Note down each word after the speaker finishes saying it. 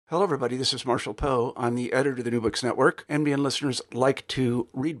Hello, everybody. This is Marshall Poe. I'm the editor of the New Books Network. NBN listeners like to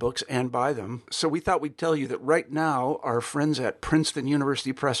read books and buy them. So we thought we'd tell you that right now, our friends at Princeton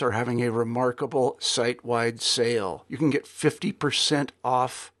University Press are having a remarkable site-wide sale. You can get 50%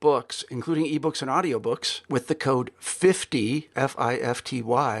 off books, including ebooks and audiobooks, with the code 50,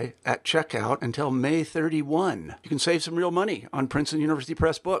 F-I-F-T-Y, at checkout until May 31. You can save some real money on Princeton University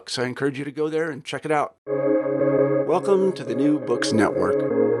Press books. I encourage you to go there and check it out. Welcome to the New Books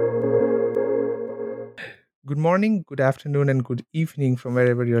Network. Good morning, good afternoon, and good evening from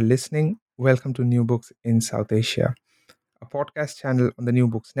wherever you're listening. Welcome to New Books in South Asia, a podcast channel on the New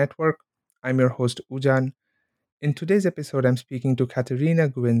Books Network. I'm your host, Ujan. In today's episode, I'm speaking to Katerina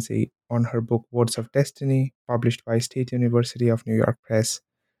Guenzi on her book Words of Destiny, published by State University of New York Press.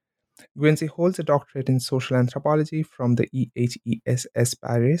 Guenzi holds a doctorate in social anthropology from the EHESS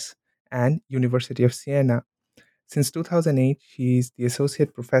Paris and University of Siena. Since 2008, she is the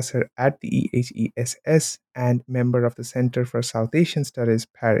associate professor at the EHESS and member of the Center for South Asian Studies,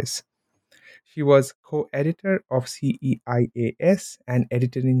 Paris. She was co-editor of CEIAS and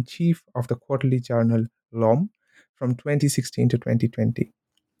editor-in-chief of the quarterly journal L'Homme from 2016 to 2020.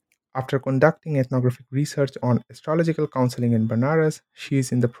 After conducting ethnographic research on astrological counseling in Banaras, she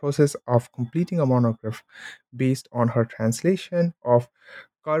is in the process of completing a monograph based on her translation of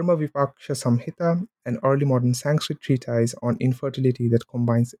Karma Vipaksha Samhita, an early modern Sanskrit treatise on infertility that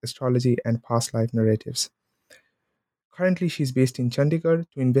combines astrology and past life narratives. Currently, she is based in Chandigarh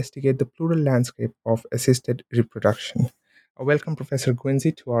to investigate the plural landscape of assisted reproduction. Welcome, Professor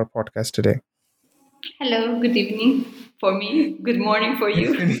Guenzi, to our podcast today. Hello, good evening for me. Good morning for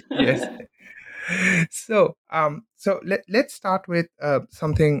you. Yes. So let's start with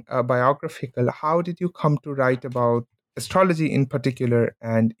something biographical. How did you come to write about astrology in particular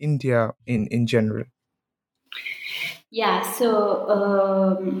and India in general? Yeah,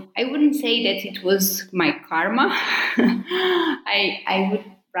 so I wouldn't say that it was my karma. I would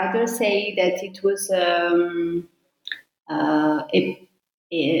rather say that it was a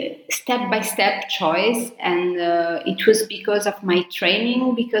step-by-step choice, and it was because of my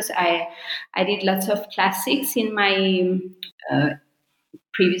training, because I did lots of classics in my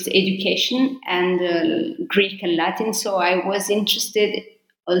previous education, and Greek and Latin. So I was interested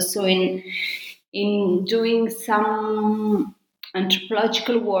also in doing some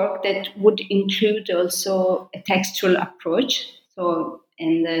anthropological work that would include also a textual approach. So,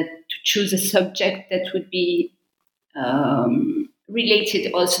 and to choose a subject that would be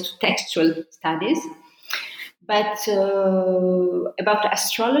related also to textual studies. But about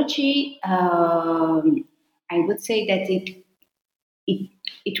astrology, I would say that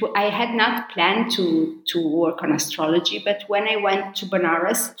I had not planned to work on astrology, but when I went to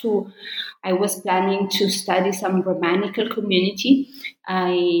Banaras I was planning to study some Brahmanical community.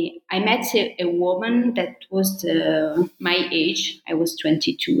 I met a woman that was my age. I was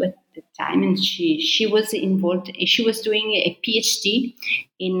 22 at the time, and she was involved. She was doing a PhD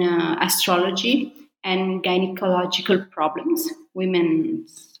in astrology and gynecological problems,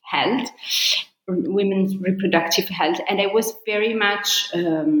 women's health, women's reproductive health, and I was very much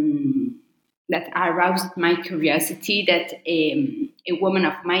that aroused my curiosity that a woman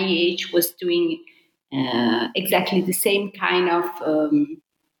of my age was doing exactly the same kind of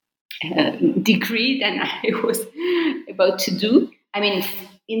degree than I was about to do. I mean,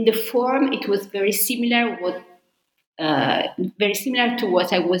 in the form, it was very similar. Very similar to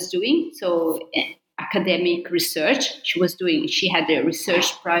what I was doing. So, academic research. She had a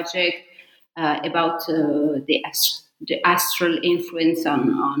research project about the astral influence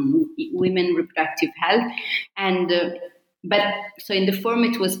on women reproductive health, and but so in the form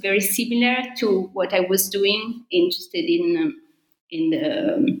it was very similar to what I was doing, interested in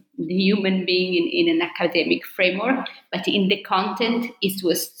the human being in an academic framework, but in the content it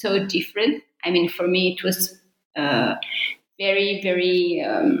was so different. I mean, for me it was very, very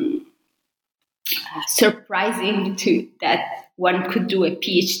surprising to that one could do a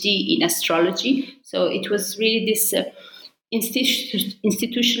PhD in astrology. So it was really this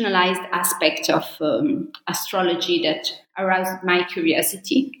institutionalized aspect of astrology that aroused my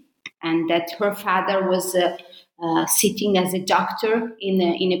curiosity, and that her father was sitting as a doctor in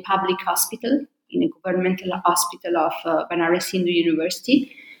a public hospital, in a governmental hospital of Banaras Hindu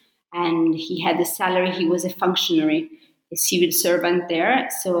University, and he had a salary. He was a functionary, a civil servant there.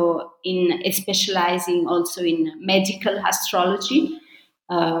 So, in specializing also in medical astrology,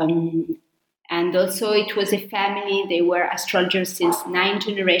 and also it was a family. They were astrologers since 9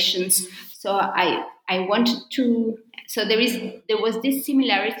 generations. So I wanted to. So there was this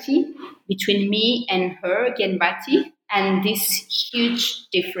similarity between me and her, Genbati, and this huge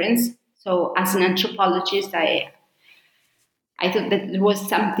difference. So as an anthropologist, I thought that there was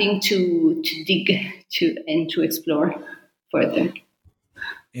something to dig to and to explore further.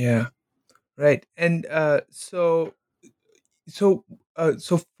 Yeah. Right. And so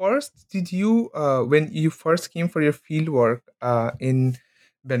first, did you when you first came for your field work in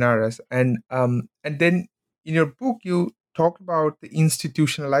Benares, and then in your book you talk about the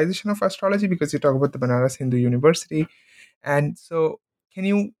institutionalization of astrology, because you talk about the Banaras Hindu University, and so can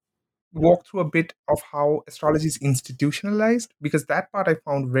you walk through a bit of how astrology is institutionalized, because that part I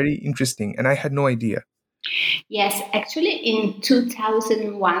found very interesting and I had no idea. Yes, actually, in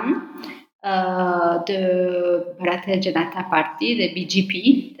 2001, the Bharatiya Janata Party, the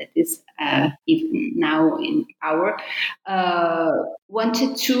BJP, that is even now in power,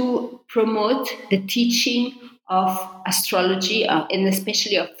 wanted to promote the teaching of astrology, and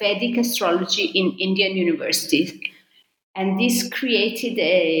especially of Vedic astrology in Indian universities. And this created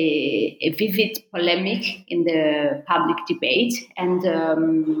a vivid polemic in the public debate, and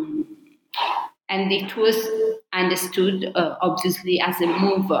it was understood, obviously, as a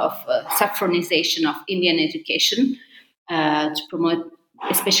move of saffronization of Indian education to promote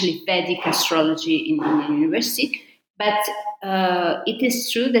especially Vedic astrology in Indian university. But it is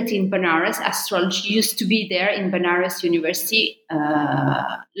true that in Banaras, astrology used to be there in Banaras University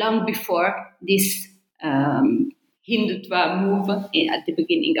long before this Hindutva move at the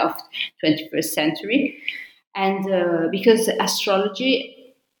beginning of 21st century. And because astrology,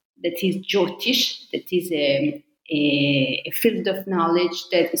 that is Jyotish, that is a field of knowledge,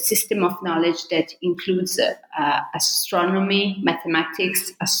 that a system of knowledge that includes astronomy,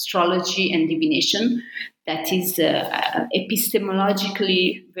 mathematics, astrology, and divination, that is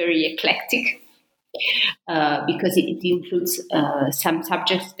epistemologically very eclectic, because it includes some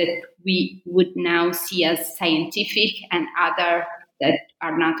subjects that we would now see as scientific and other that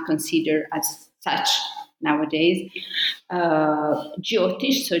are not considered as such nowadays.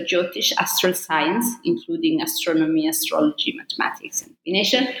 Jyotish, so Jyotish, astral science, including astronomy, astrology, mathematics, and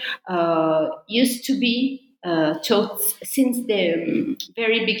divination, used to be taught since the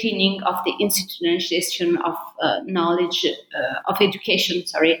very beginning of the institutionalization of knowledge, of education,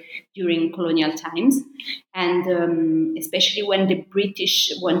 during colonial times. And especially when the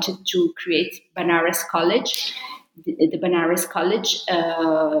British wanted to create Banaras College, the Banaras College,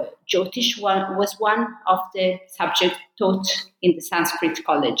 Jyotish was one of the subjects taught in the Sanskrit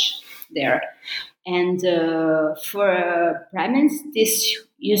college there. And for Brahmins, this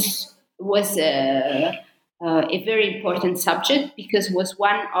was a very important subject, because it was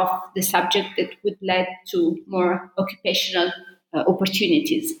one of the subjects that would lead to more occupational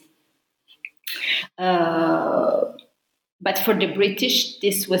opportunities. But for the British,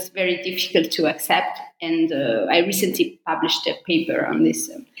 this was very difficult to accept. And I recently published a paper on this,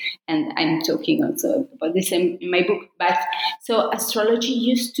 and I'm talking also about this in my book. But so astrology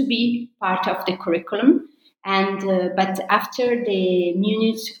used to be part of the curriculum, and but after the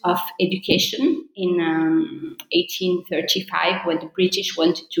Munich of Education in 1835, when the British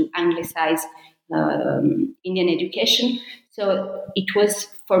wanted to anglicize Indian education, so it was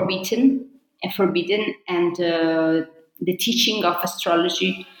forbidden, and the teaching of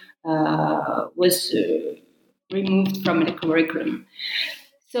astrology was removed from the curriculum.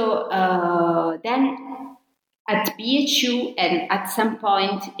 So then at BHU, and at some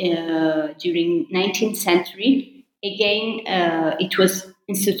point during 19th century, again it was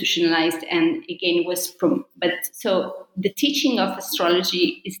institutionalized, and again was but so the teaching of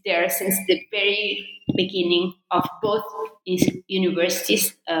astrology is there since the very beginning of both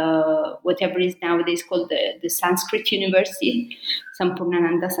universities, whatever is nowadays called the Sanskrit University,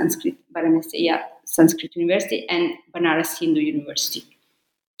 Sampurnananda Sanskrit Varanasi Sanskrit University, and Banaras Hindu University.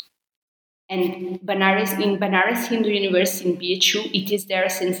 And Banaras Hindu University in BHU, it is there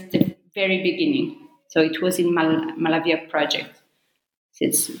since the very beginning. So it was in Malavya project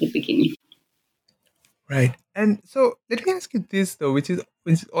since the beginning. Right. And so let me ask you this though, which is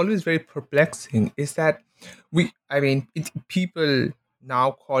always very perplexing, is that people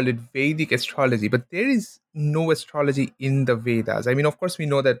now call it Vedic astrology, but there is no astrology in the Vedas. I mean, of course, we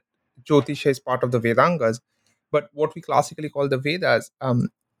know that Jyotisha is part of the Vedangas, but what we classically call the Vedas,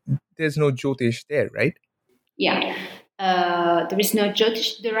 there's no Jyotish there, right? Yeah. There is no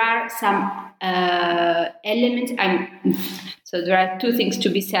Jyotish. There are some elements. So there are two things to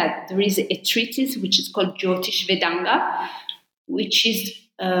be said. There is a treatise which is called Jyotish Vedanga, which is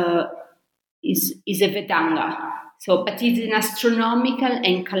a Vedanga. So, but it's an astronomical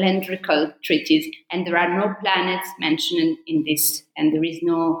and calendrical treatise, and there are no planets mentioned in this, and there is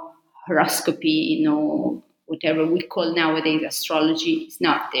no horoscopy, whatever we call nowadays astrology is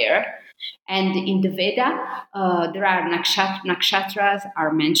not there. And in the Veda, there are nakshatras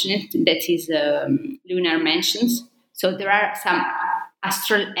are mentioned, that is lunar mentions. So there are some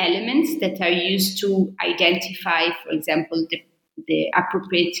astral elements that are used to identify, for example, the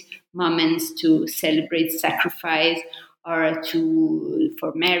appropriate moments to celebrate sacrifice or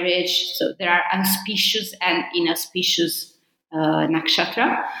for marriage. So there are auspicious and inauspicious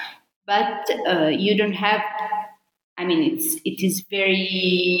nakshatra, but you don't have. I mean, it is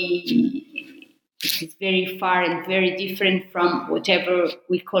very far and very different from whatever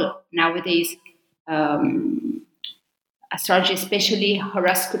we call nowadays astrology, especially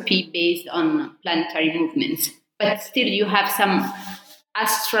horoscopy based on planetary movements. But still, you have some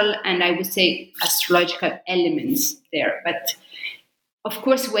astral and I would say astrological elements there. But of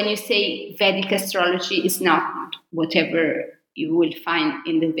course, when you say Vedic astrology, it's not whatever you will find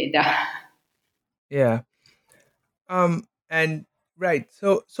in the Veda. Yeah. And right.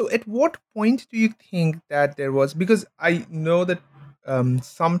 So at what point do you think that there was, because I know that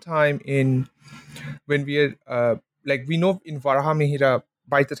sometime in when we are like we know in Varahamihira,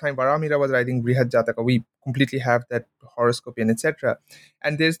 by the time Varahamihira was writing Brihad Jataka, we completely have that horoscope and etc.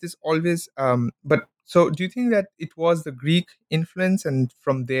 And there's this always but so do you think that it was the Greek influence and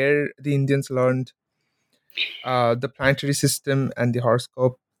from there the Indians learned the planetary system and the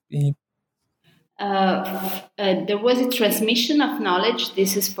horoscope? There was a transmission of knowledge,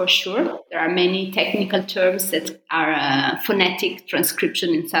 this is for sure. There are many technical terms that are phonetic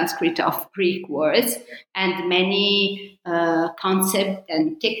transcription in Sanskrit of Greek words, and many concepts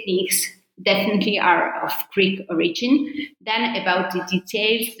and techniques definitely are of Greek origin. Then, about the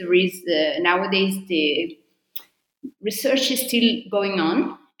details, there is nowadays the research is still going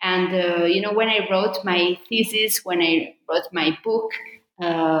on. And, when I wrote my thesis, when I wrote my book,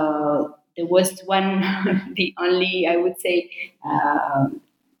 there was one, the only, I would say,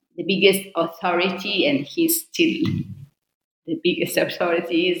 the biggest authority, and he's still the biggest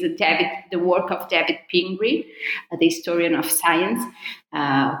authority, is the work of David Pingree, the historian of science,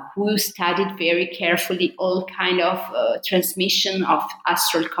 who studied very carefully all kind of transmission of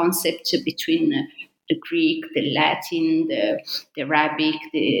astral concepts between the Greek, the Latin, the Arabic,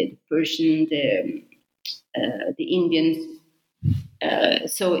 the Persian, the Indian.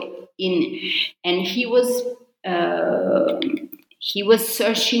 And he was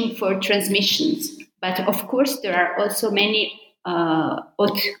searching for transmissions, but of course there are also many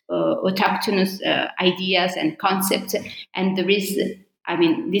autochthonous ideas and concepts, and there is. I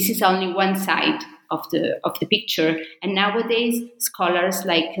mean, this is only one side of the picture, and nowadays scholars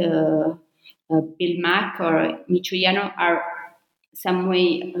like Bill Mack or Michoyano are some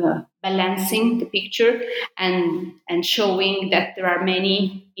way balancing the picture and showing that there are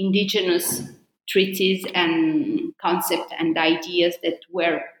many indigenous treatises and concepts and ideas that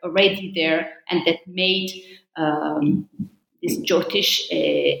were already there and that made this Jyotish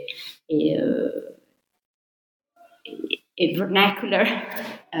a vernacular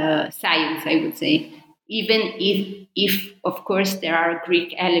science, I would say, even if of course there are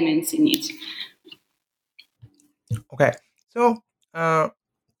Greek elements in it. Okay, so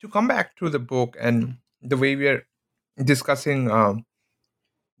to come back to the book and the way we are discussing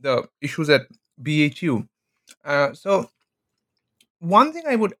the issues at BHU, so one thing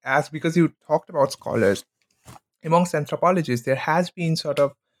I would ask, because you talked about scholars, amongst anthropologists, there has been sort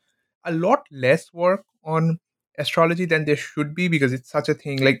of a lot less work on astrology than there should be, because it's such a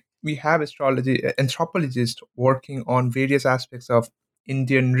thing. Like, we have anthropologists working on various aspects of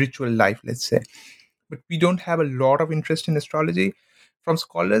Indian ritual life, let's say, but we don't have a lot of interest in astrology from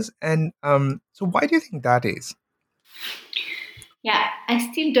scholars. And so why do you think that is? Yeah, I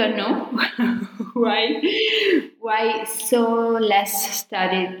still don't know why so less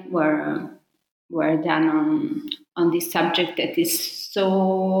studies were done on this subject that is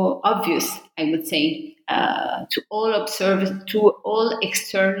so obvious, I would say, to all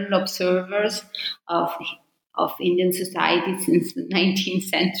external observers of Indian society since the 19th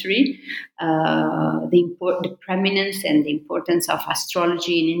century. The prominence and the importance of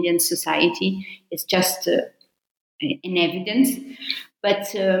astrology in Indian society is just in evidence, but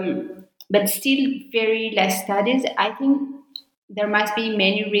still very less studies. I think there must be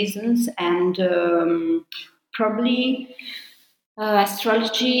many reasons, and probably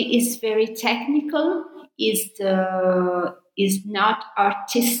astrology is very technical, is not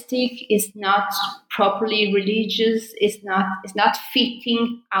artistic, is not properly religious, is not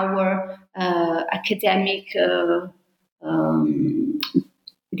fitting our academic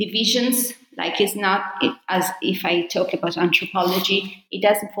divisions Like it's not as if I talk about anthropology, it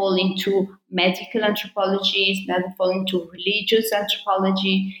doesn't fall into medical anthropology, it doesn't fall into religious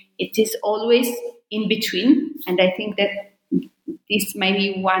anthropology. It is always in between, and I think that this may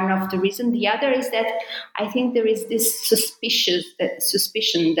be one of the reasons. The other is that I think there is this suspicion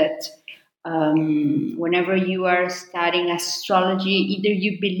that whenever you are studying astrology, either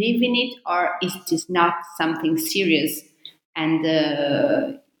you believe in it or it is not something serious, and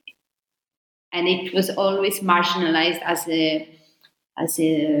it was always marginalized as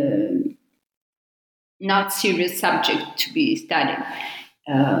a not serious subject to be studied.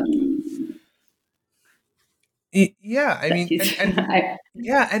 Yeah, I mean, and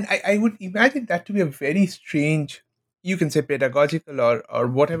I would imagine that to be a very strange, you can say pedagogical or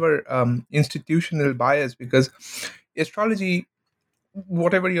whatever institutional bias, because astrology,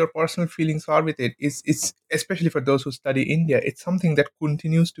 whatever your personal feelings are with it, is especially for those who study India, it's something that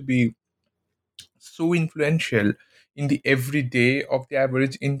continues to be so influential in the everyday of the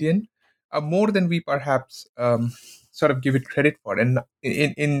average Indian, more than we perhaps sort of give it credit for. And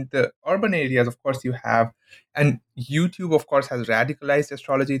in the urban areas, of course, you have, and YouTube, of course, has radicalized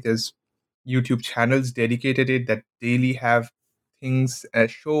astrology. There's YouTube channels dedicated it that daily have things,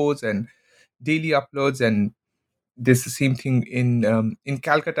 shows, and daily uploads. And there's the same thing in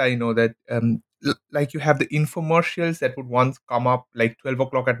Calcutta. You know that like you have the infomercials that would once come up like 12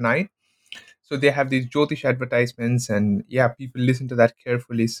 o'clock at night, so they have these Jyotish advertisements, and yeah, people listen to that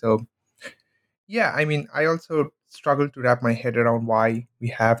carefully. So yeah, I mean, I also struggle to wrap my head around why we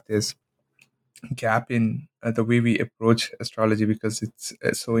have this gap in the way we approach astrology, because it's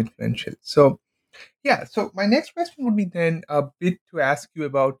so influential. So yeah, so my next question would be then a bit to ask you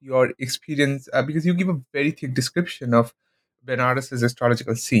about your experience, because you give a very thick description of Benaras's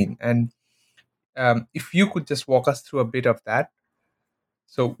astrological scene, and if you could just walk us through a bit of that.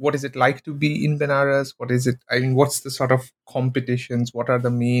 So, what is it like to be in Benares? What is it? I mean, what's the sort of competitions? What are the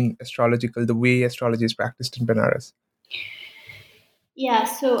main the way astrology is practiced in Benares? Yeah,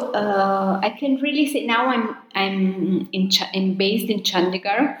 so I can really say now I'm based in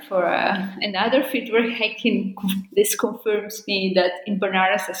Chandigarh for another feedback. This confirms me that in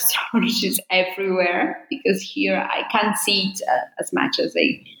Banaras astrology is everywhere, because here I can't see it as much as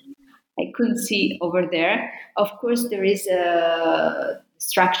I couldn't see over there. Of course, there is a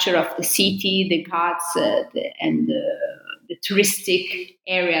structure of the city, the ghats, and the touristic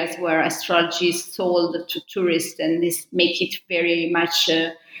areas where astrology is sold to tourists, and this make it very much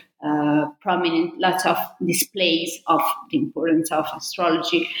prominent. Lots of displays of the importance of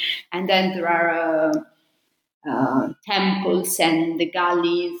astrology, and then there are temples and the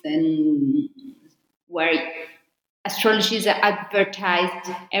galleys, and where astrology is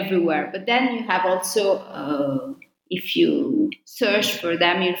advertised everywhere. But then you have also, if you search for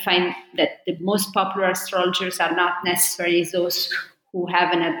them, you'll find that the most popular astrologers are not necessarily those who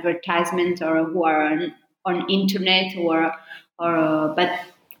have an advertisement or who are on internet, or but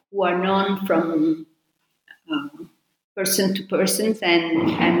who are known from person to person,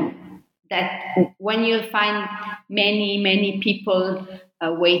 and that when you'll find many people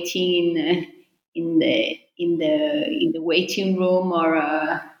waiting in the waiting room,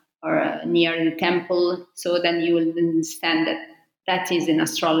 or near the temple, so then you will understand that that is an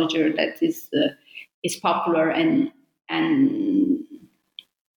astrologer that is popular, and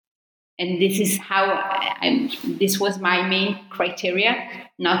this is how this was my main criteria,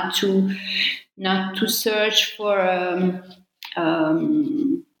 not to search for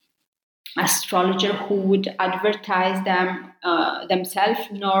astrologer who would advertise themselves,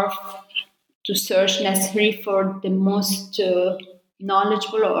 nor to search necessarily for the most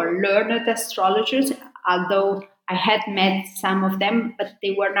knowledgeable or learned astrologers, although I had met some of them, but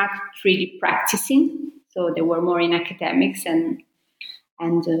they were not really practicing, so they were more in academics, and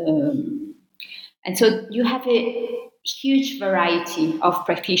so you have a huge variety of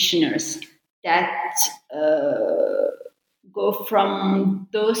practitioners that go from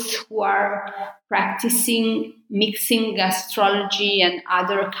those who are practicing mixing astrology and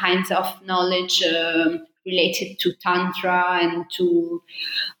other kinds of knowledge related to Tantra and to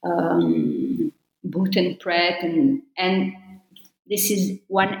Bhut and Pret, and this is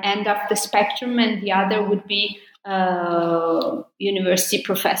one end of the spectrum, and the other would be university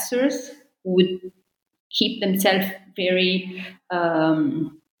professors who would keep themselves very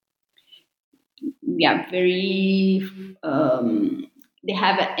very they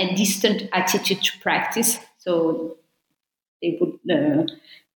have a distant attitude to practice, so they would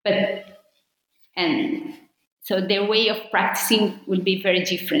and so their way of practicing will be very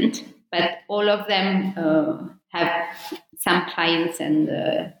different, but all of them have some clients,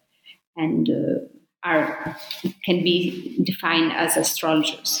 and are can be defined as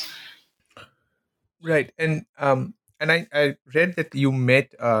astrologers. Right. And I read that you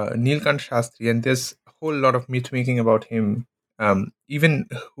met Neelkant Shastri, and there's a whole lot of myth making about him. Even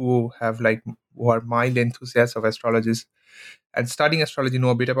who are mild enthusiasts of astrologists and studying astrology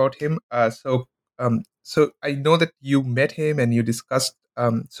know a bit about him. So I know that you met him and you discussed.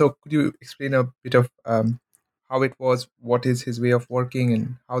 So could you explain a bit of how it was, what is his way of working,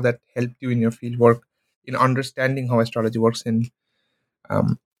 and how that helped you in your field work in understanding how astrology works in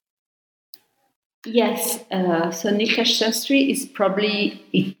um, Yes, so Nilkash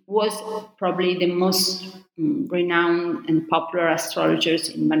Shastri was probably the most renowned and popular astrologers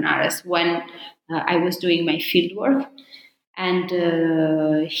in Banaras when I was doing my field work, and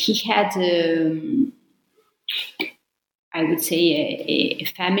he had, I would say, a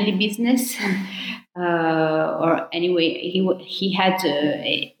family business, or anyway, he had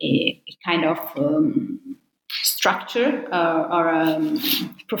a kind of structure or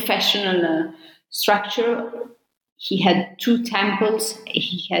professional structure. He had two temples,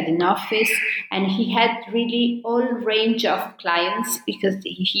 he had an office, and he had really all range of clients because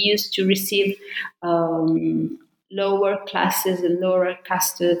he used to receive lower classes and lower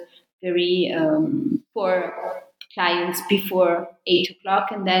caste, very poor clients before 8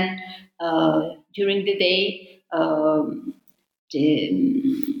 o'clock, and then during the day,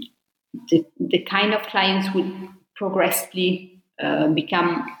 the, the kind of clients would progressively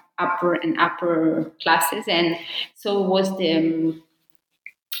become upper and upper classes, and so was the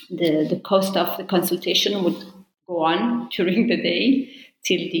cost of the consultation would go on during the day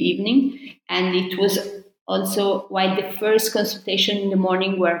till the evening. And it was also, while the first consultation in the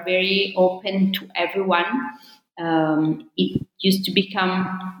morning were very open to everyone, it used to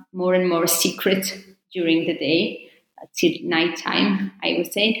become more and more secret during the day till nighttime, I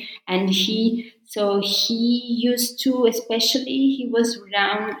would say. And he used to, especially, he was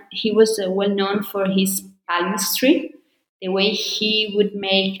well known for his palmistry, the way he would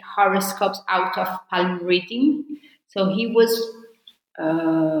make horoscopes out of palm reading. So he was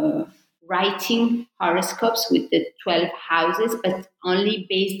writing horoscopes with the 12 houses, but only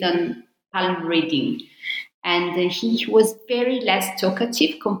based on palm reading. And he was very less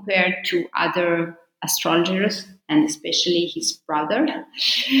talkative compared to other astrologers, and especially his brother,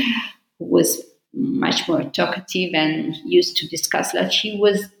 who was much more talkative and used to discuss a lot. He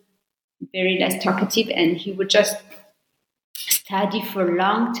was very less talkative, and he would just study for a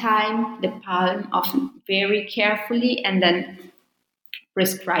long time the palm, often very carefully, and then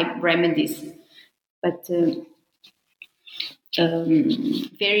prescribe remedies. But with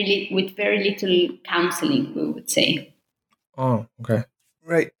very little counseling, we would say. Oh, okay.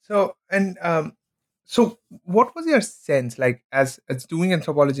 Right. So what was your sense like as doing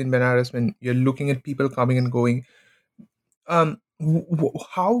anthropology in Benares when you're looking at people coming and going?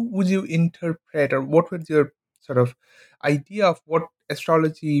 How would you interpret, or what was your sort of idea of what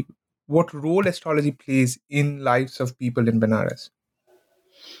role astrology plays in lives of people in Benares?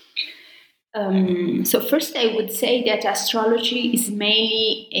 So first, I would say that astrology is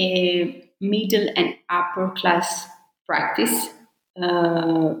mainly a middle and upper class practice,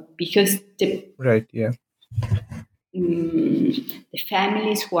 because Right. Yeah. the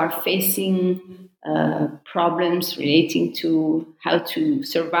families who are facing problems relating to how to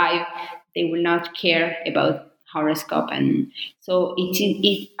survive, they will not care about horoscope. And so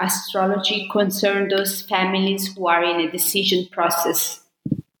astrology concerns those families who are in a decision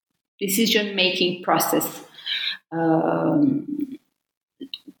making process. um,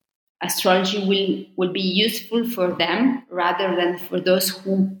 Astrology will be useful for them rather than for those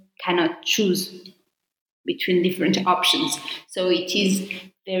who cannot choose between different options. So it is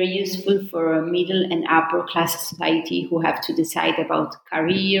very useful for a middle and upper class society who have to decide about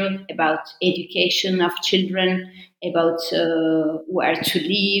career, about education of children, about where to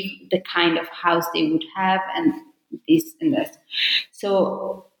live, the kind of house they would have, and this and that.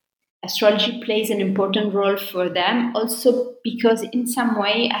 So astrology plays an important role for them also because in some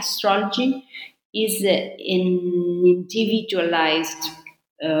way astrology is an individualized,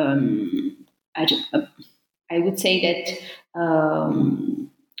 um, I, don't- I would say that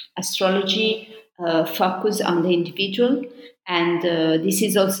astrology focus on the individual, and this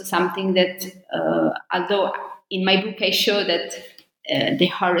is also something that, although in my book I show that the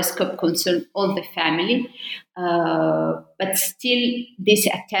horoscope concerns all the family, but still this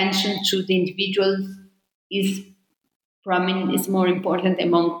attention to the individual is is more important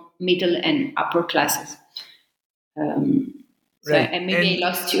among middle and upper classes. So Right. maybe I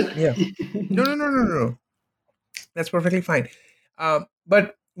lost you. Yeah. No. That's perfectly fine.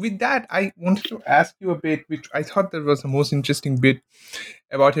 But with that, I wanted to ask you a bit, which I thought that was the most interesting bit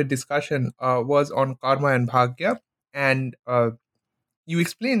about your discussion, was on karma and bhagya. And you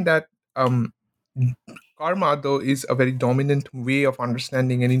explained that um, karma, though, is a very dominant way of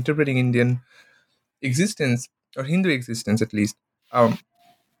understanding and interpreting Indian existence, or Hindu existence at least. Um,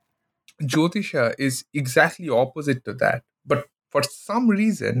 Jyotisha is exactly opposite to that. But for some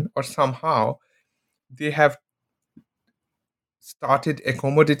reason or somehow, they have started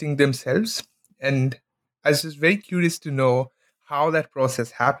accommodating themselves. And I was just very curious to know how that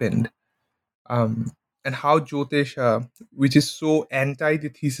process happened, and how Jyotisha, which is so anti the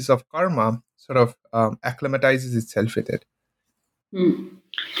thesis of karma, sort of acclimatizes itself with it. Hmm.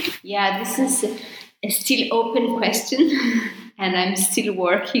 Yeah, this is a still open question, and I'm still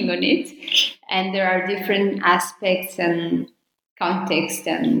working on it. And there are different aspects and context,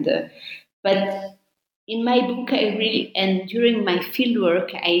 and but in my book, I really, and during my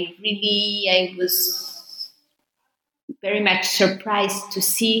fieldwork, I was very much surprised to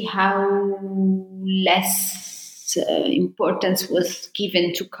see how less importance was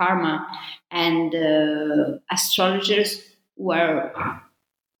given to karma, and astrologers were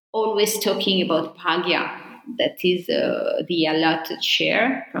always talking about bhagya. That is the allotted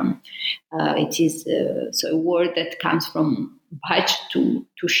share from. It is so a word that comes from bhaj, to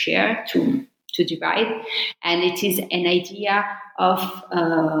share, to divide, and it is an idea of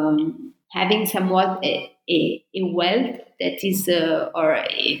having somewhat a wealth that is or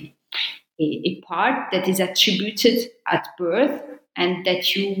a part that is attributed at birth, and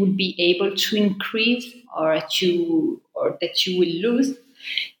that you will be able to increase, or that you will lose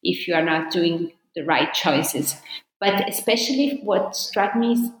if you are not doing the right choices. But especially what struck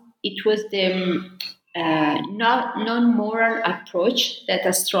me is it was the non-moral approach that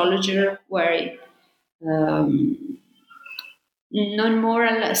astrologers were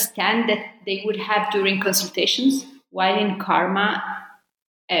non-moral stand that they would have during consultations, while in karma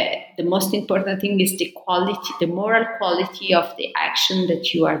the most important thing is the quality, the moral quality of the action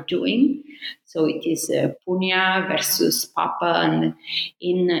that you are doing. So it is punya versus papa, and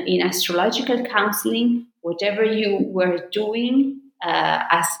in astrological counseling, whatever you were doing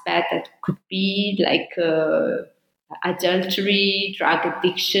as bad, that could be like adultery, drug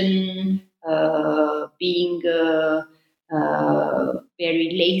addiction, being very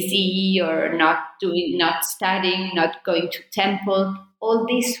lazy, or not studying, not going to temple. All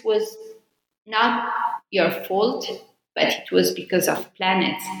this was not your fault, but it was because of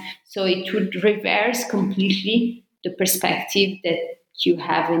planets. So it would reverse completely the perspective that you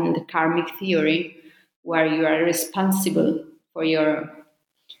have in the karmic theory, where you are responsible for your.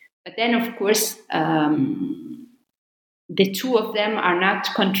 But then, of course, the two of them are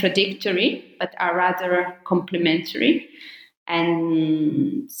not contradictory, but are rather complementary.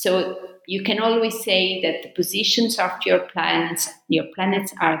 And so you can always say that the positions of your planets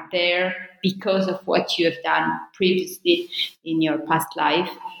are there because of what you have done previously in your past life.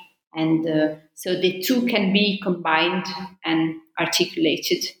 And so the two can be combined and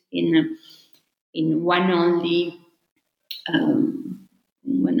articulated in one only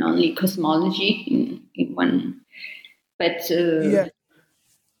cosmology, in one. But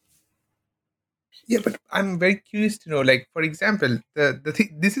Yeah, but I'm very curious to know, like, for example, the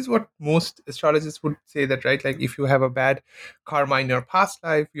thing, this is what most astrologers would say, that, right? Like, if you have a bad karma in your past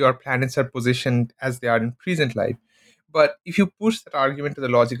life, your planets are positioned as they are in present life. But if you push that argument to the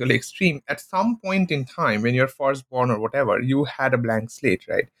logical extreme, at some point in time, when you're first born or whatever, you had a blank slate,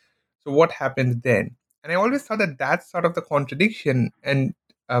 right? So what happened then? And I always thought that that's sort of the contradiction, and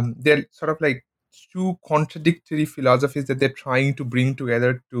they're sort of like two contradictory philosophies that they're trying to bring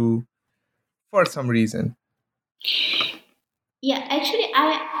together to for some reason. yeah, actually,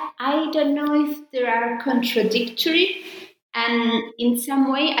 I don't know if they are contradictory. And in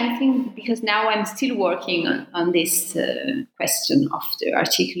some way, I think, because now I'm still working on this question of the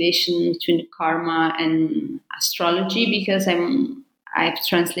articulation between karma and astrology, because I've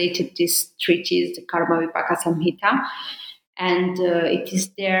translated this treatise, the Karma Vipaka Samhita, and it is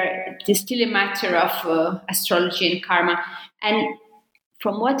there. It is still a matter of astrology and karma. And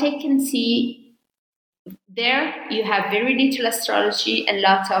from what I can see, there you have very little astrology and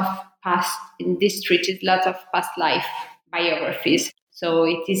lots of past, in this treatise, lots of past life biographies. So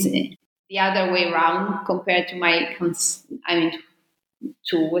it is the other way around compared to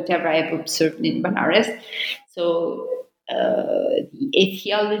to whatever I have observed in Banaras. So the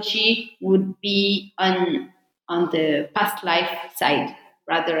etiology would be on the past life side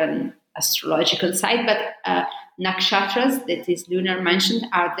rather than astrological side, but nakshatras, that is lunar mentioned,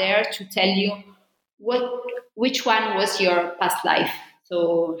 are there to tell you which one was your past life.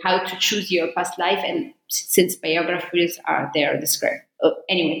 So how to choose your past life, and since biographies are there described.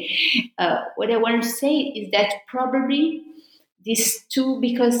 Anyway, what I want to say is that probably these two,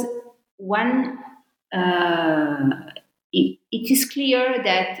 because one, it is clear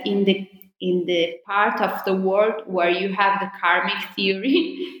that in the part of the world where you have the karmic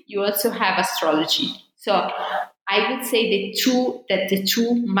theory, you also have astrology. So I would say the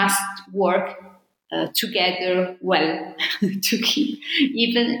two must work together well to keep,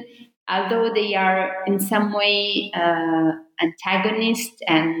 even although they are in some way antagonist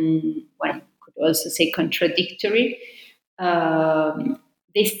and one could also say contradictory.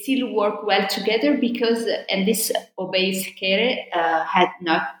 They still work well together because, and this Obeis Kere had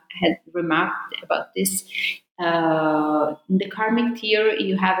remarked about this. In the karmic theory,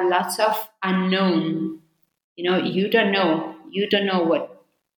 you have lots of unknown. You don't know what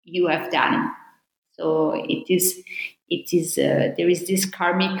you have done. So it is there is this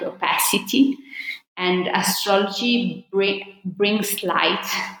karmic opacity, and astrology brings light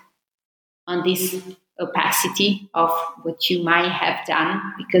on this opacity of what you might have done,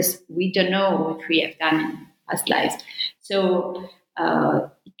 because we don't know what we have done in past lives. So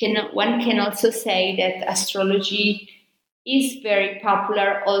one can also say that astrology is very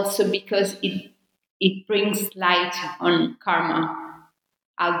popular also because it brings light on karma,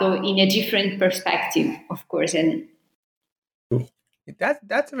 although in a different perspective, of course. And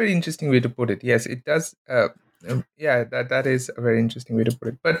That's a very interesting way to put it. Yes, it does. Yeah, that is a very interesting way to put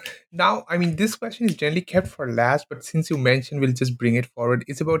it. But now, I mean, this question is generally kept for last. But since you mentioned, we'll just bring it forward.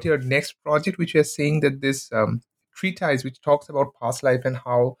 It's about your next project, which you're saying that this treatise, which talks about past life and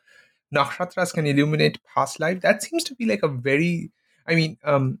how nakshatras can illuminate past life. That seems to be like a very. I mean,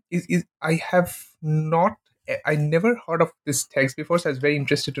 is I have not. I never heard of this text before, so I was very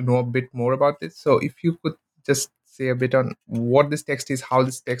interested to know a bit more about this. So, if you could just say a bit on what this text is, how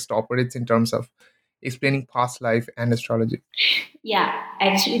this text operates in terms of explaining past life and astrology. yeah,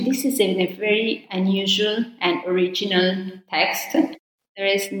 actually, this is a very unusual and original text. There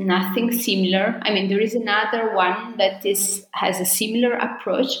is nothing similar. I mean, there is another one that has a similar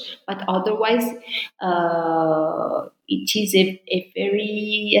approach, but otherwise, it is a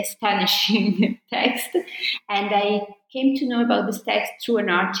very astonishing text. And I came to know about this text through an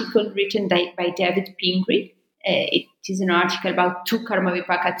article written by David Pingree. It is an article about two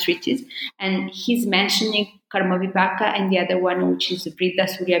Karmavipaka treatises, and he's mentioning Karmavipaka and the other one, which is Vriddha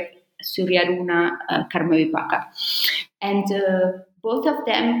Suryaruna Karmavipaka. And both of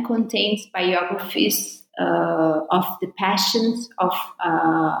them contains biographies of the passions of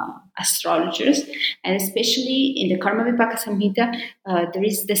astrologers, and especially in the Karmavipaka Samhita, there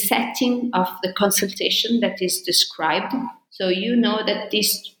is the setting of the consultation that is described. So you know that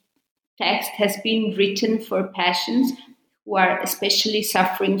this text has been written for patients who are especially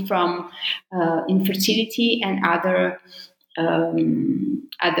suffering from infertility and other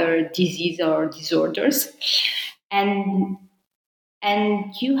disease or disorders, and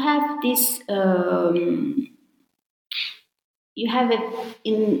you have this you have it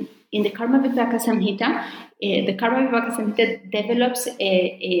in the Karmavipaka Samhita. The Karmavipaka Samhita develops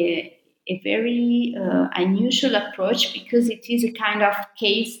a very unusual approach because it is a kind of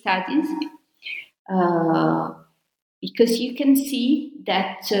case studies. Because you can see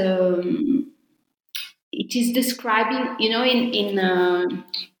that it is describing,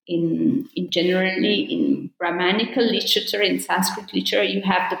 in generally in Brahmanical literature, in Sanskrit literature, you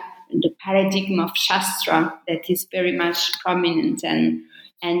have the paradigm of Shastra that is very much prominent, and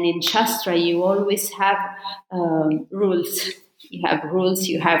in Shastra you always have rules. You have rules,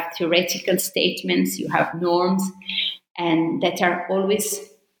 you have theoretical statements, you have norms, and that are always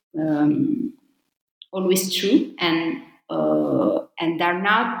true, and are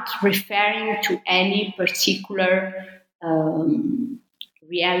not referring to any particular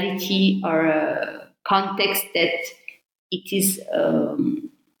reality or context that it is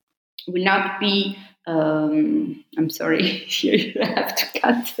will not be. I'm sorry, here you have to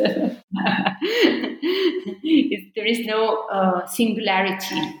cut. There is no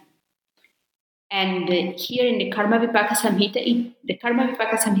singularity. And here in the Karmavipaka Samhita, the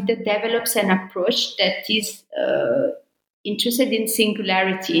Karmavipaka Samhita develops an approach that is interested in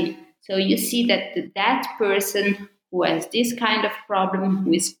singularity. So you see that person who has this kind of problem,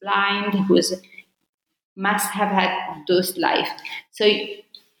 who is blind, must have had those lives. So,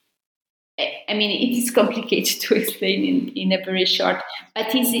 I mean, it is complicated to explain in a very short,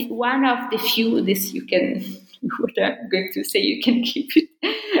 but is one of the few. This you can. What I'm going to say, you can keep it.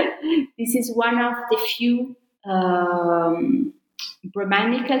 This is one of the few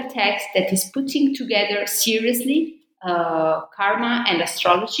Brahmanical texts that is putting together seriously karma and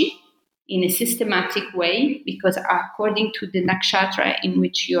astrology in a systematic way, because according to the nakshatra in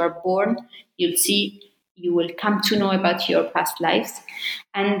which you are born, you will come to know about your past lives,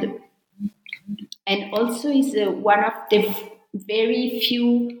 and also is one of the very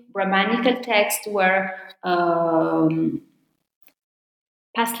few Brahmanical texts where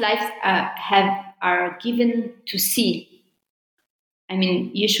past lives are given to see. I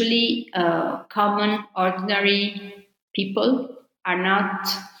mean, usually common, ordinary people are not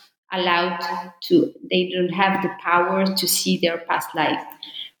allowed to, they don't have the power to see their past life.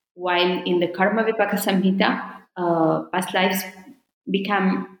 While in the Karma Vipaka Samhita, past lives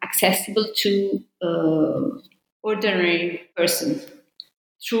become accessible to ordinary persons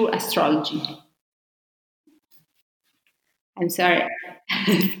through astrology. I'm sorry.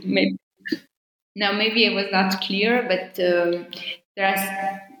 maybe, maybe I was not clear, but there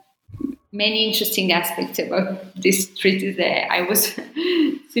are many interesting aspects about this treatise. I was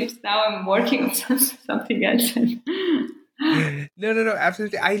seems now I'm working on something else. No,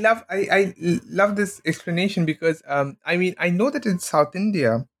 absolutely. I love this explanation because I mean, I know that in South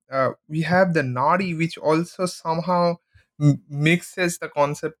India we have the nadi, which also somehow mixes the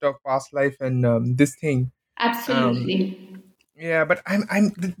concept of past life and this thing. Absolutely. Yeah, but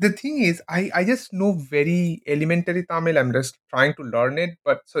the thing is, I just know very elementary Tamil. I'm just trying to learn it.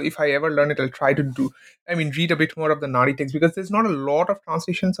 But so if I ever learn it, I'll try to read a bit more of the nadi text, because there's not a lot of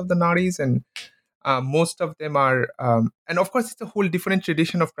translations of the nadis, and most of them are, and of course, it's a whole different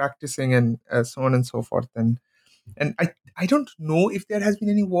tradition of practicing and so on and so forth. And I don't know if there has been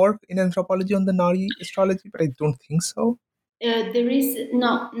any work in anthropology on the nadi astrology, but I don't think so. There is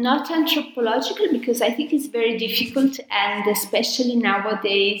not anthropological, because I think it's very difficult, and especially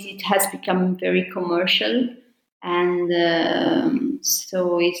nowadays it has become very commercial, and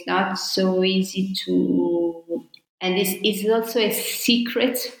so it's not so easy to, and it's also a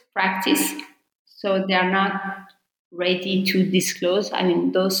secret practice, so they are not ready to disclose. I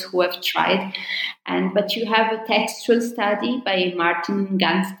mean, those who have tried, but you have a textual study by Martin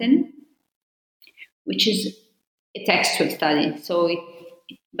Gansden, which is a textual study.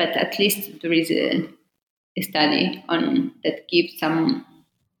 But at least there is a study on that gives some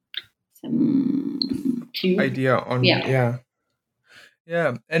clue. Idea on yeah,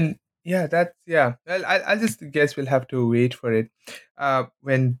 and yeah, that's yeah. Well, I'll just guess we'll have to wait for it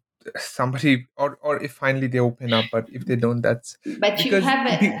when somebody or if finally they open up. But if they don't, that's But because you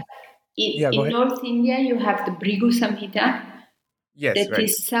have yeah. Go in ahead. North India, you have the Bhrigu Samhita. Yes, That right.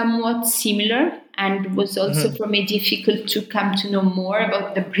 is somewhat similar, and was also for me difficult to come to know more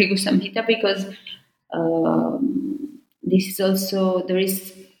about the Bhrigu Samhita, because this is also, there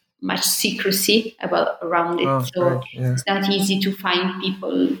is much secrecy around it, so Right, yeah. it's not easy to find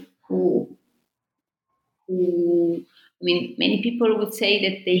people who I mean, many people would say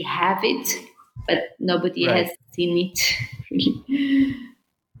that they have it, but nobody Right. has seen it.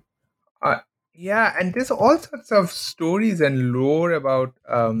 Uh, yeah, and there's all sorts of stories and lore about.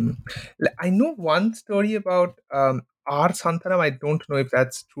 I know one story about R. Santanam. I don't know if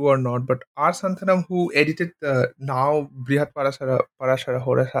that's true or not, but R. Santanam, who edited the now Brihat Parashara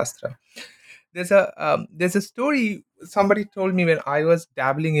Hora Shastra. There's a story somebody told me when I was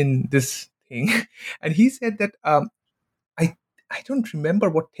dabbling in this thing, and he said that I I don't remember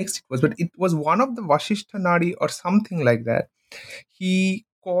what text it was, but it was one of the Vashishta Nadi or something like that. He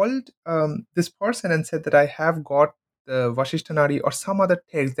called this person and said that I have got the Vashishta Nadi or some other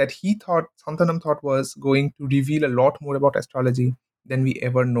text that he thought Santanam thought was going to reveal a lot more about astrology than we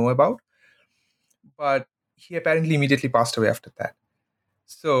ever know about. But he apparently immediately passed away after that.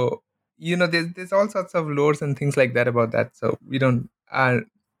 So there's all sorts of lores and things like that about that. So we don't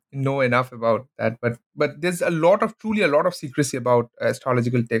know enough about that, but there's truly a lot of secrecy about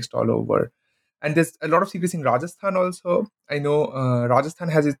astrological text all over, and there's a lot of secrecy in Rajasthan also. I know Rajasthan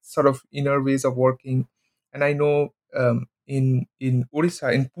has its sort of inner ways of working, and I know in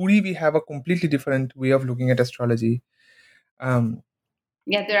Orissa, in Puri, we have a completely different way of looking at astrology. Um,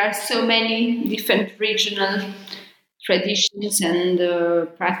 Yeah, there are so many different regional traditions and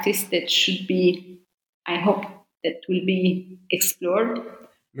practice that should be, I hope, that will be explored.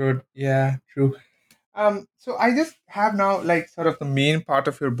 Lord, yeah, true. So I just have now like sort of the main part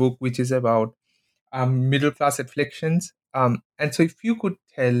of your book, which is about middle class afflictions. And so if you could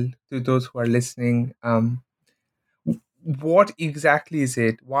tell to those who are listening, what exactly is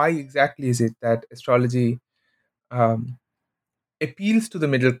it? Why exactly is it that astrology um, appeals to the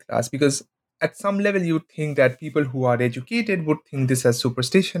middle class? Because at some level, you think that people who are educated would think this as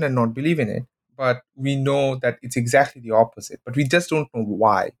superstition and not believe in it. But we know that it's exactly the opposite. But we just don't know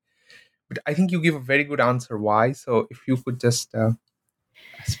why. But I think you give a very good answer why. So if you could just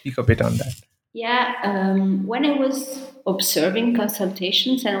speak a bit on that. Yeah, when I was observing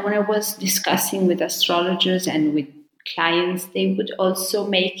consultations and when I was discussing with astrologers and with clients, they would also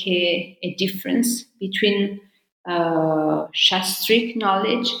make a difference between Shastric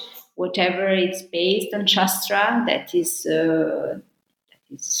knowledge, whatever is based on Shastra, is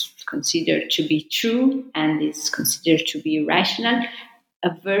considered to be true and is considered to be rational,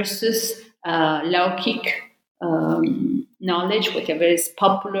 versus Laukic knowledge, whatever is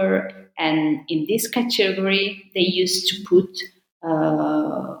popular. And in this category, they used to put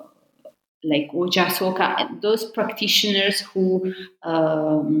like Ojasoka, those practitioners who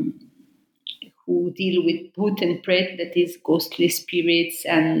deal with Bhut and Pret, that is ghostly spirits,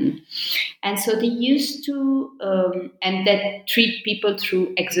 and so they used to and that treat people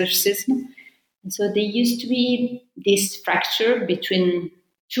through exorcism. And so there used to be this fracture between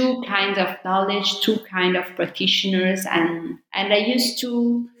two kinds of knowledge, two kind of practitioners, and I used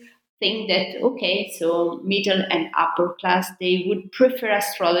to think that okay, so middle and upper class, they would prefer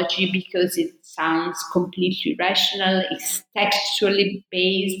astrology because it sounds completely rational, it's textually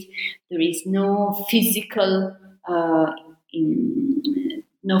based, there is no physical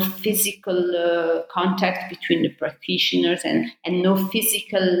no physical contact between the practitioners, and no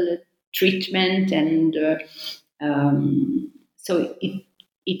physical treatment, and so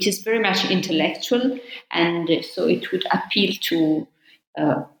it is very much intellectual, and so it would appeal to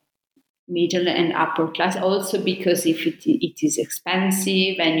middle and upper class, also because if it is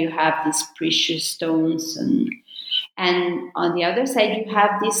expensive and you have these precious stones, and on the other side you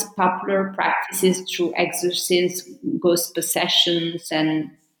have these popular practices through exorcisms, ghost possessions,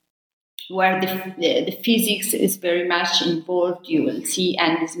 and where the physics is very much involved, you will see,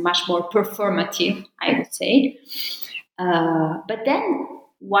 and is much more performative, I would say. But then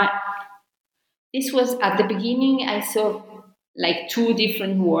what this was at the beginning, I saw like two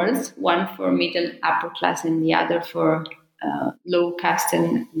different worlds, one for middle upper class and the other for low caste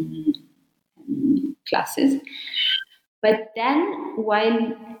and classes. But then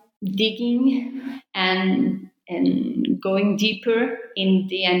while digging and going deeper in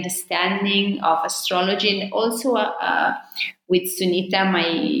the understanding of astrology, and also with Sunita,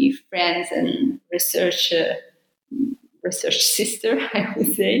 my friends and research sister, I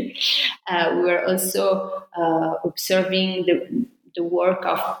would say, we were also observing the work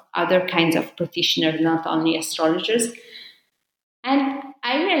of other kinds of practitioners, not only astrologers. And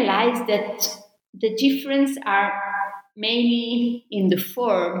I realized that the difference are mainly in the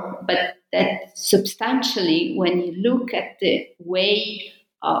form, but that substantially, when you look at the way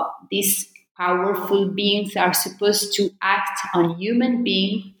these powerful beings are supposed to act on human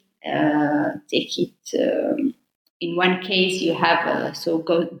beings, take it. In one case, you have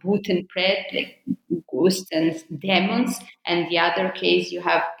Bhut and Pret, like ghosts and demons, and the other case, you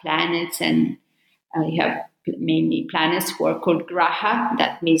have planets, and you have mainly planets who are called Graha,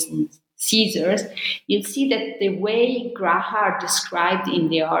 that means Caesars. You'll see that the way Graha are described in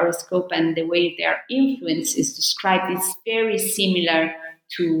the horoscope and the way their influence is described is very similar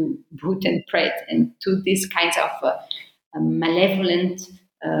to Bhut and Pret and to these kinds of malevolent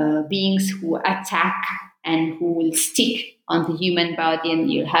beings who attack and who will stick on the human body,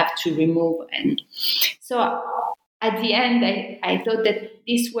 and you'll have to remove. And so at the end, I thought that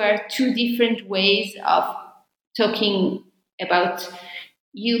these were two different ways of talking about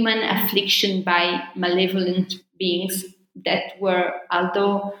human affliction by malevolent beings that were,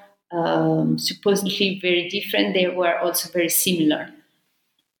 although supposedly very different, they were also very similar.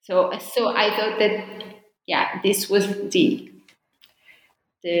 So I thought that, yeah, this was the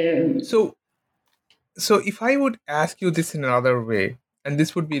So if I would ask you this in another way, and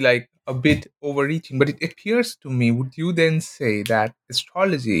this would be like a bit overreaching, but it appears to me, would you then say that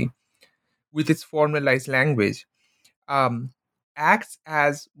astrology, with its formalized language, acts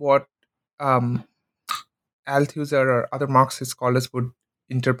as what Althusser or other Marxist scholars would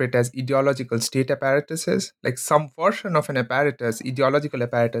interpret as ideological state apparatuses, like some version of an apparatus, ideological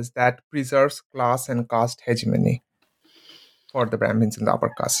apparatus that preserves class and caste hegemony for the Brahmins and the upper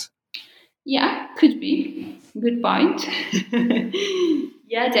caste? Yeah, could be. Good point.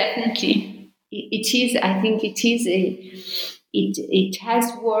 Yeah, definitely. It is. I think it is a. It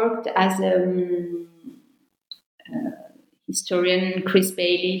has worked as a historian, Chris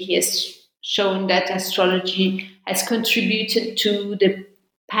Bailey. He has shown that astrology has contributed to the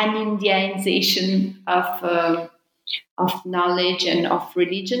pan-Indianization of knowledge and of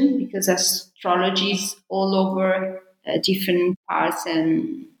religion, because astrology is all over different parts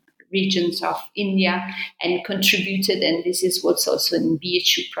and regions of India and contributed, and this is what's also in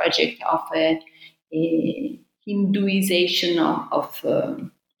BHU project of a Hinduization of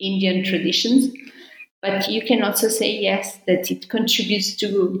Indian traditions. But you can also say yes that it contributes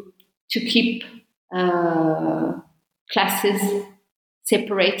to keep classes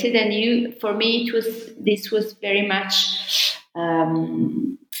separated. And for me, this was very much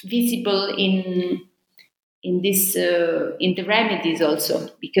visible in the remedies also,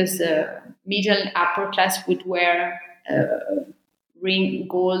 because middle and upper class would wear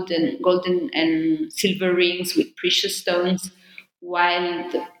golden and silver rings with precious stones, while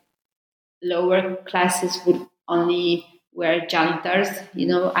the lower classes would only wear jantars,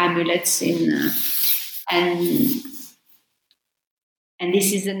 amulets and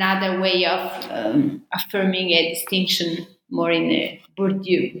this is another way of affirming a distinction more in a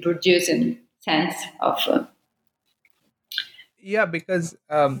Bourdieusian sense of. Yeah, because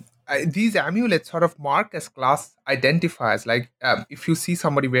these amulets sort of mark as class identifiers. Like if you see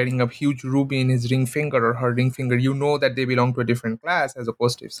somebody wearing a huge ruby in his ring finger or her ring finger, you know that they belong to a different class, as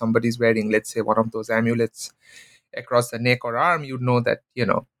opposed to if somebody's wearing, let's say, one of those amulets across the neck or arm, you know that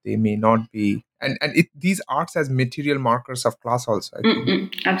they may not be. And these acts as material markers of class also, I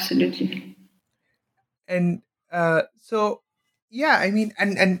think. Absolutely. And so, yeah, I mean,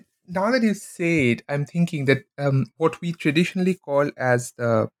 and now that you say it, I'm thinking that what we traditionally call as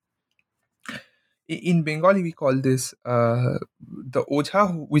in Bengali, we call this the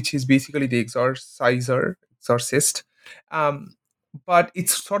Ojha, which is basically the exorcist. Um, but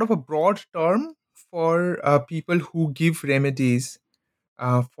it's sort of a broad term for people who give remedies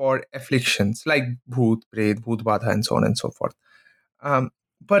for afflictions like bhoot, pret, bhoot badha, and so on and so forth.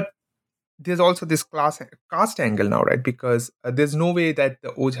 But there's also this caste angle now, right? Because there's no way that the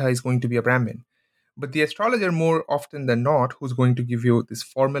Ojha is going to be a Brahmin. But the astrologer, more often than not, who's going to give you this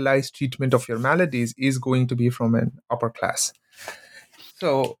formalized treatment of your maladies is going to be from an upper class.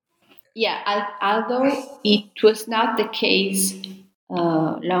 So, yeah, although it was not the case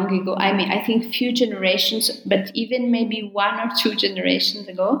long ago. I mean, I think few generations, but even maybe 1 or 2 generations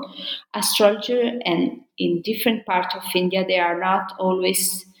ago, astrologer and in different parts of India, they are not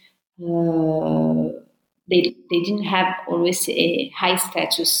always. They didn't have always a high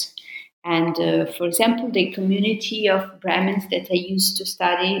status. And for example, the community of Brahmins that I used to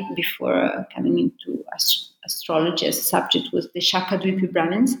study before coming into astrology as a subject was the Shakadvipi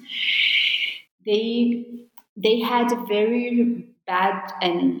Brahmins. They had a very bad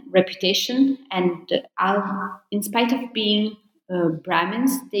reputation, and in spite of being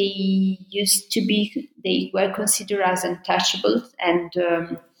Brahmins, they were considered as untouchables, and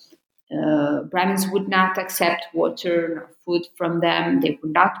Brahmins would not accept water or food from them. They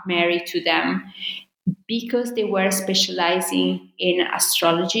would not marry to them because they were specializing in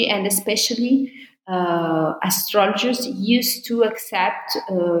astrology, and especially astrologers used to accept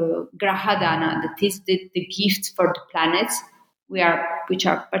grahadana, that is the gifts for the planets, which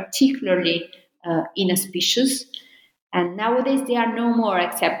are particularly inauspicious. And nowadays they are no more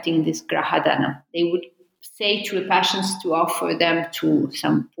accepting this grahadana. They would say to the patients to offer them to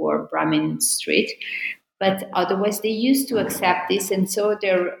some poor Brahmin street, but otherwise they used to accept this, and so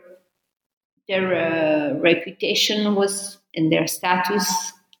their reputation was, and their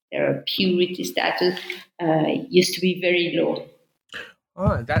status, their purity status, used to be very low.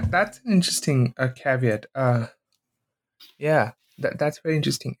 oh, that's an interesting caveat. Yeah, that's very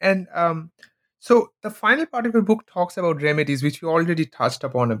interesting. And so the final part of your book talks about remedies, which we already touched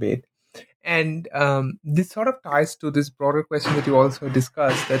upon a bit. And this sort of ties to this broader question that you also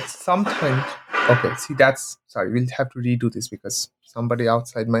discussed, that sometimes, okay, see, sorry, we'll have to redo this because somebody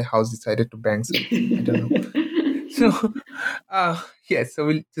outside my house decided to bang something. I don't know. So, yes, so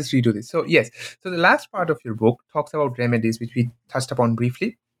we'll just redo this. So, yes, so the last part of your book talks about remedies, which we touched upon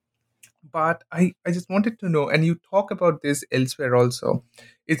briefly. But I just wanted to know, and you talk about this elsewhere also,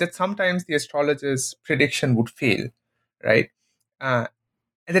 is that sometimes the astrologer's prediction would fail, right? And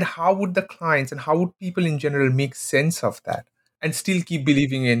then how would the clients and how would people in general make sense of that and still keep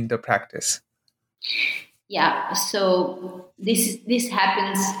believing in the practice? Yeah, so this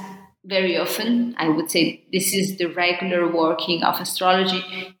happens very often. I would say this is the regular working of astrology,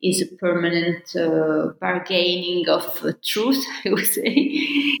 is a permanent bargaining of truth. I would say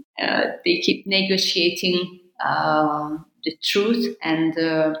they keep negotiating the truth, and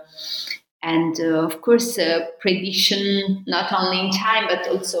of course prediction, not only in time but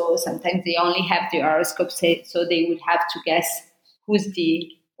also sometimes they only have the horoscope, so they would have to guess who's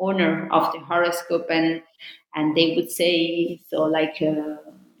the owner of the horoscope, and they would say, so like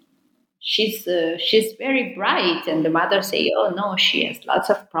she's very bright, and the mother say, oh no, she has lots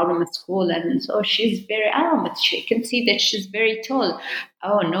of problem at school, and so she's very, oh, but she can see that she's very tall.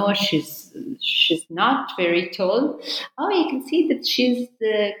 Oh no, she's not very tall. Oh, you can see that she's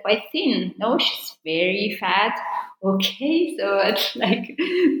quite thin. No, she's very fat. Okay, so it's like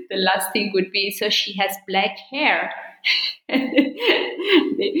the last thing would be, so she has black hair.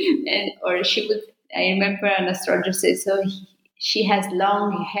 Or she would, I remember an astrologer said, so she has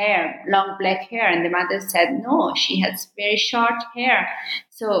long hair, long black hair. And the mother said, no, she has very short hair.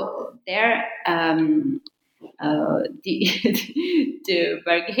 So there, the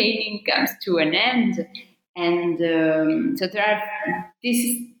bargaining comes to an end. And so there are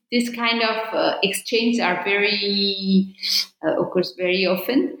this kind of exchange are very occurs very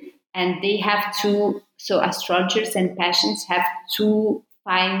often, and they have to. So astrologers and patients have to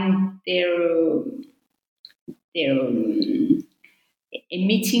find their a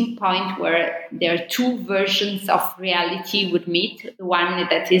meeting point where there are two versions of reality would meet: the one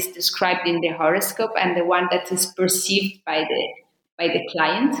that is described in the horoscope and the one that is perceived by the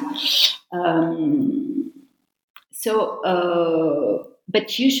client.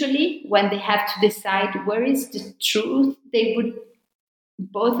 But usually when they have to decide where is the truth, they would,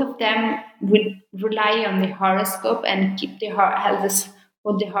 both of them would rely on the horoscope and keep the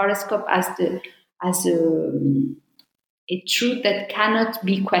horoscope as a truth that cannot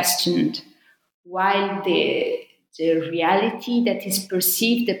be questioned, while the reality that is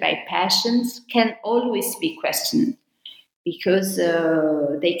perceived by patients can always be questioned, because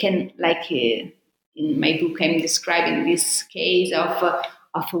they can, like in my book, I'm describing this case of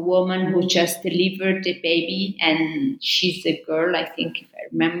a woman who just delivered a baby, and she's a girl, I think, if I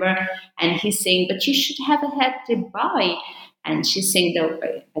remember, and he's saying, but you should have had a boy. And she's saying, no,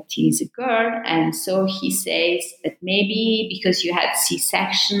 but he's a girl. And so he says that maybe because you had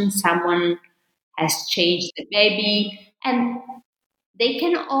C-section, someone has changed the baby. And they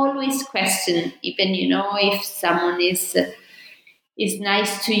can always question, even, if someone is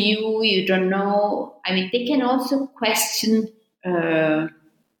nice to you, you don't know. I mean, they can also question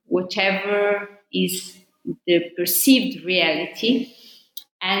whatever is the perceived reality.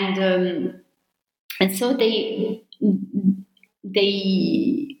 And so they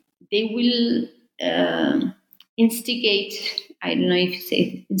will instigate, I don't know if you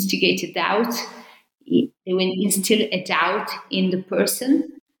say instigate a doubt. They will instill a doubt in the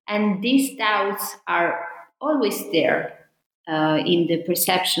person, and these doubts are always there in the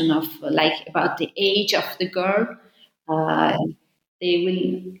perception of, like, about the age of the girl. They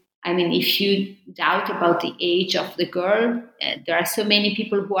will, I mean, if you doubt about the age of the girl, there are so many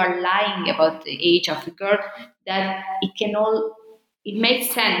people who are lying about the age of the girl that it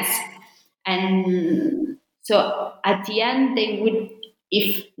makes sense. And so at the end, they would,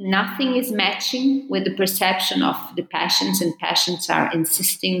 if nothing is matching with the perception of the patients, and patients are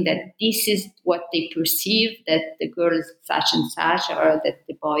insisting that this is what they perceive, that the girl is such and such, or that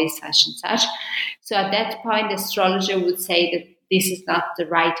the boy is such and such. So at that point, the astrologer would say that this is not the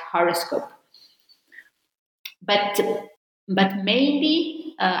right horoscope. But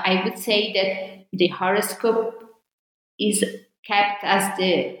mainly, I would say that the horoscope is kept as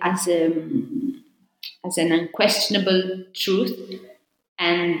an unquestionable truth,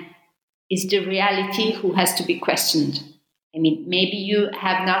 and is the reality who has to be questioned. I mean, maybe you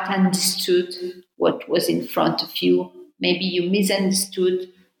have not understood what was in front of you. Maybe you misunderstood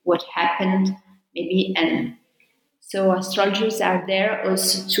what happened. Maybe, and so astrologers are there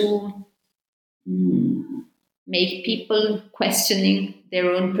also to make people questioning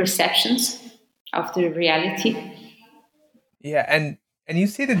their own perceptions of the reality. Yeah, and you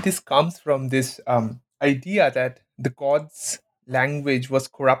say that this comes from this idea that the gods' language was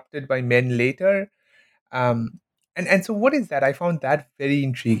corrupted by men later. And so what is that? I found that very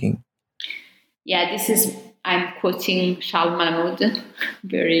intriguing. Yeah, I'm quoting Charles Mahmoud,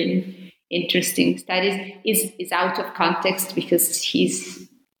 very interesting studies. Is out of context because he's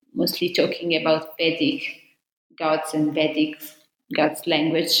mostly talking about Vedic gods and Vedic gods'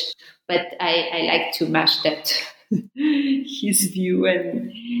 language. But I like to match that his view,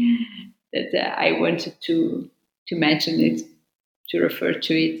 and that I wanted to mention it, to refer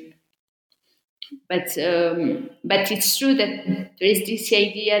to it. But it's true that there is this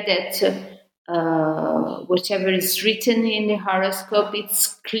idea that whatever is written in the horoscope,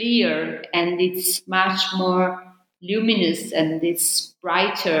 it's clear and it's much more luminous and it's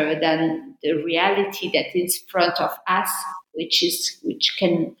brighter than the reality that is in front of us, which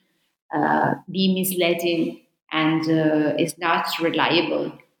can be misleading and is not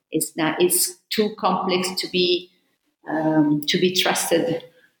reliable. It's too complex to be trusted.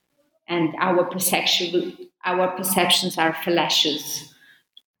 and our perceptions are fallacious.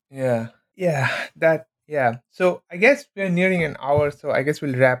 Yeah. So I guess we're nearing an hour, so I guess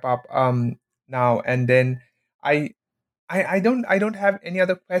we'll wrap up now. And then I I don't have any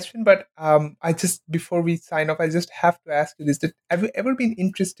other question, but I just, before we sign off, I just have to ask you this: that have you ever been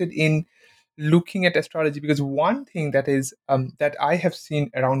interested in looking at astrology? Because one thing that is that I have seen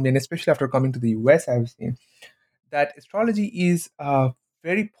around me, and especially after coming to the US, I have seen that astrology is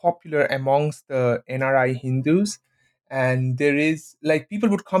very popular amongst the NRI Hindus. And there is, like, people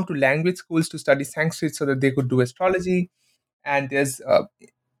would come to language schools to study Sanskrit so that they could do astrology. And there's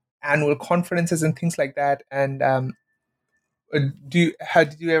annual conferences and things like that. And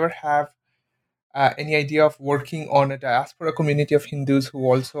did you ever have any idea of working on a diaspora community of Hindus who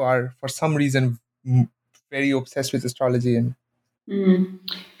also are, for some reason, very obsessed with astrology? And Mm.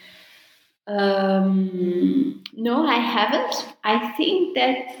 No, I haven't. I think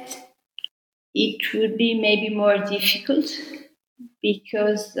that it would be maybe more difficult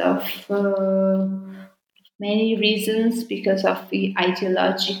because of many reasons, because of the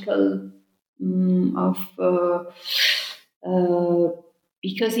ideological, of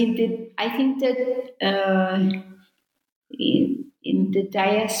because I think that in the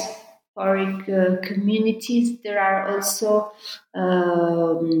diasporic communities there are also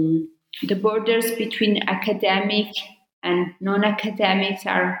the borders between academic and non-academics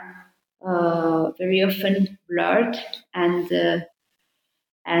are very often blurred, and there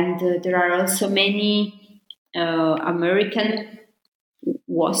are also many American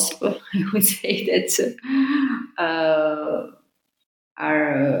WASP, I would say, that are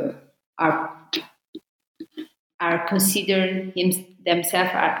are are considered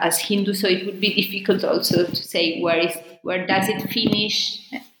themselves as Hindu. So it would be difficult also to say where does it finish,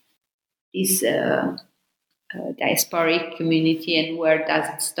 this diasporic community, and where does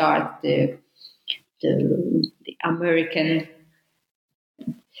it start the American.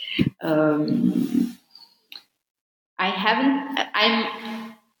 I haven't.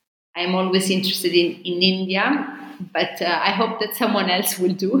 I'm always interested in India, but I hope that someone else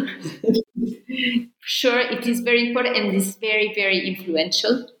will do. Sure, it is very important and it's very, very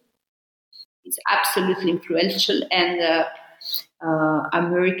influential. It's absolutely influential, and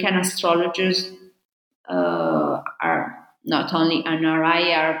American astrologers are not only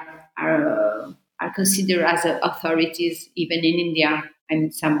NRI, are considered as authorities even in India. I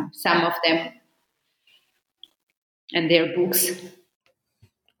mean, some of them and their books.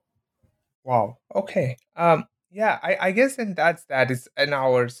 wow, okay. Yeah, I guess, and that is an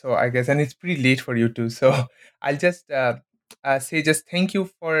hour, so I guess, and it's pretty late for you too. So I'll just say just thank you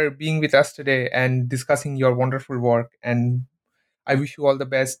for being with us today and discussing your wonderful work. And I wish you all the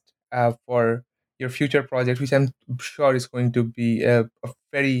best for your future project, which I'm sure is going to be a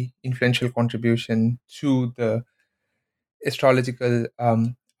very influential contribution to the astrological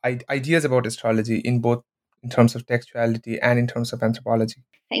ideas about astrology, in both in terms of textuality and in terms of anthropology.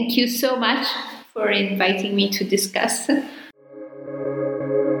 Thank you so much for inviting me to discuss.